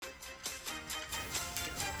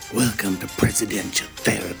Welcome to Presidential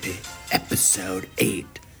Therapy, Episode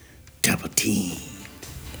 8, Double Team.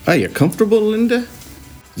 Are you comfortable, Linda?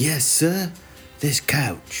 Yes, sir. This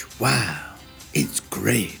couch, wow, it's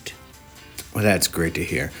great. Well, that's great to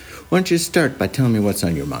hear. Why don't you start by telling me what's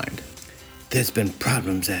on your mind? There's been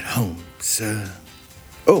problems at home, sir.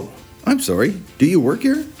 Oh, I'm sorry. Do you work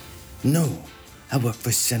here? No, I work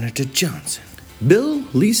for Senator Johnson. Bill,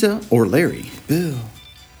 Lisa, or Larry? Bill,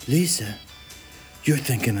 Lisa, you're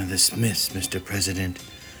thinking of the Smiths, Mr. President.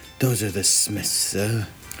 Those are the Smiths, sir.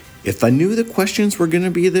 If I knew the questions were going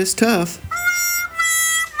to be this tough.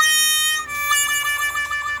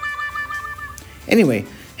 Anyway,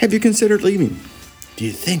 have you considered leaving? Do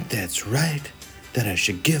you think that's right? That I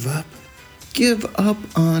should give up? Give up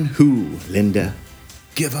on who, Linda?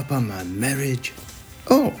 Give up on my marriage?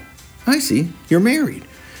 Oh, I see. You're married.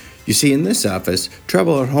 You see, in this office,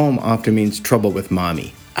 trouble at home often means trouble with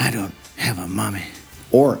mommy. I don't have a mommy.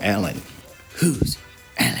 Or Alan. Who's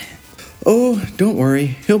Alan? Oh, don't worry.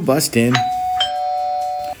 He'll bust in.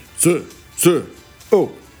 Sir.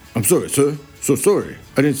 Oh, I'm sorry, sir. So sorry.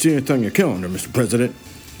 I didn't see anything on your calendar, Mr. President.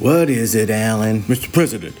 What is it, Alan? Mr.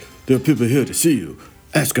 President, there are people here to see you,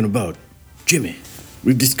 asking about Jimmy.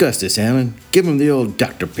 We've discussed this, Alan. Give him the old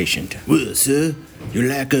doctor patient. Well, sir, your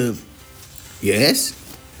lack of... Yes?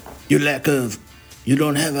 You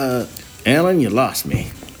don't have a... Alan, you lost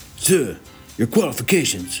me. Sir, your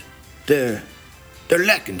qualifications, they're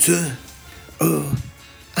lacking, sir. Oh,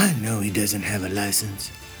 I know he doesn't have a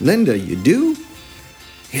license. Linda, you do?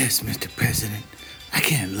 Yes, Mr. President, I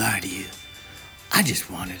can't lie to you. I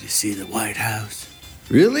just wanted to see the White House.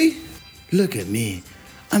 Really? Look at me.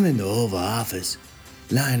 I'm in the Oval Office,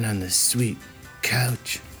 lying on the sweet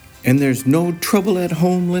couch. And there's no trouble at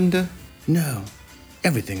home, Linda? No,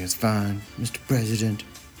 everything is fine, Mr. President.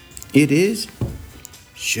 It is?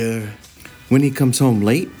 Sure. When he comes home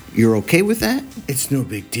late, you're okay with that? It's no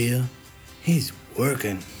big deal. He's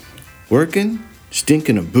working. Working?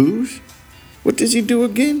 Stinking of booze? What does he do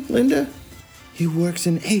again, Linda? He works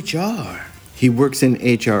in HR. He works in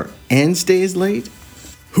HR and stays late?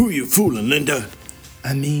 Who you fooling, Linda?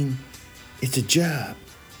 I mean, it's a job.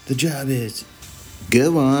 The job is...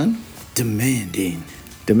 Go on. Demanding.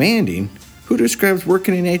 Demanding? Who describes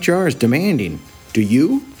working in HR as demanding? Do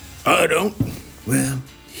you? I don't. Well,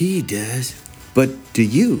 he does. But do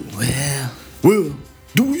you? Well,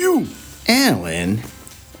 do you? Alan.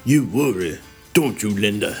 You worry, don't you,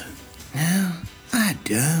 Linda? No, I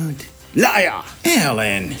don't. Liar!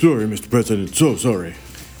 Alan. Sorry, Mr. President, so sorry.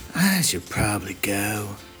 I should probably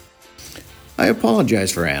go. I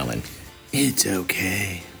apologize for Alan. It's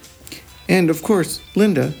okay. And of course,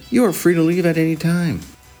 Linda, you are free to leave at any time.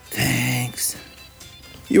 Thanks.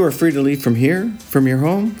 You are free to leave from here, from your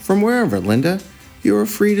home, from wherever, Linda. You are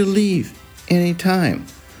free to leave any time.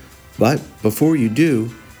 But before you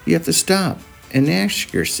do, you have to stop and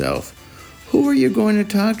ask yourself, who are you going to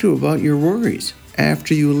talk to about your worries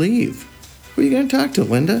after you leave? Who are you going to talk to,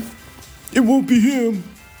 Linda? It won't be him.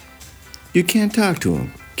 You can't talk to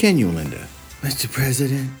him, can you, Linda? Mr.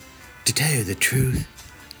 President, to tell you the truth,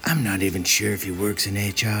 I'm not even sure if he works in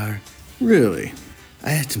HR. Really?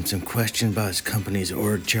 I asked him some questions about his company's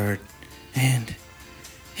org chart, and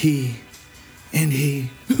he...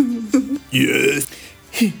 Yes?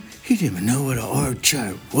 He didn't even know what an org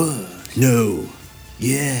chart was. No.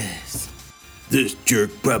 Yes. This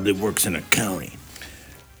jerk probably works in accounting.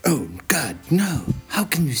 Oh, God, no. How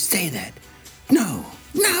can you say that? No.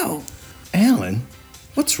 Alan,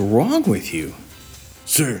 what's wrong with you?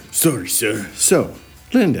 Sir, sorry, sir. So,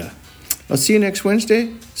 Linda, I'll see you next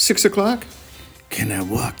Wednesday, 6 o'clock. Can I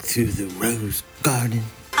walk through the rose garden?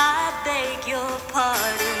 I beg your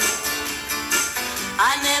pardon.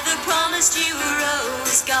 I never promised you a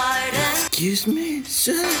rose garden. Excuse me,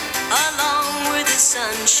 sir? Along with the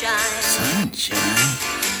sunshine. Sunshine?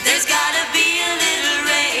 There's gotta be a little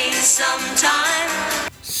rain sometime.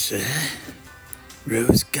 Sir?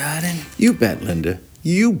 Rose garden? You bet, Linda.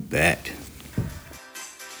 You bet.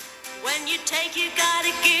 When you take, you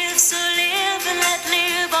gotta give. So live and let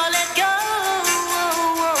live or let go.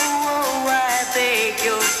 I beg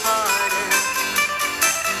your pardon.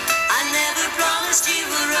 I never promised you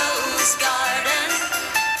a rose garden.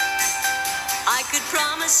 I could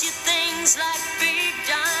promise you things like